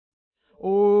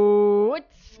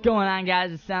going on,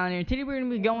 guys? It's Silent here. Today we're going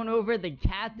to be going over the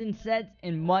captain sets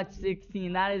in MUT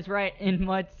 16. That is right, in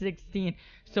MUT 16.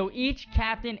 So each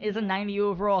captain is a 90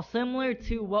 overall, similar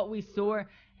to what we saw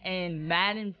in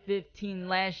Madden 15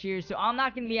 last year. So I'm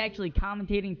not going to be actually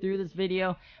commentating through this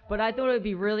video, but I thought it would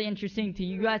be really interesting to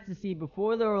you guys to see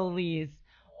before the release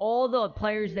all the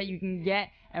players that you can get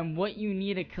and what you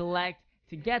need to collect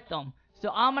to get them. So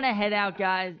I'm going to head out,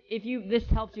 guys. If this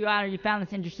helps you out or you found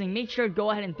this interesting, make sure to go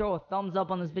ahead and throw a thumbs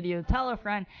up on this video. Tell a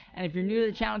friend. And if you're new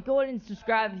to the channel, go ahead and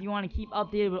subscribe if you want to keep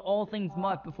updated with all things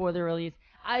MUT before the release.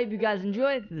 I hope you guys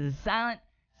enjoy. This is Silent,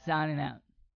 signing out.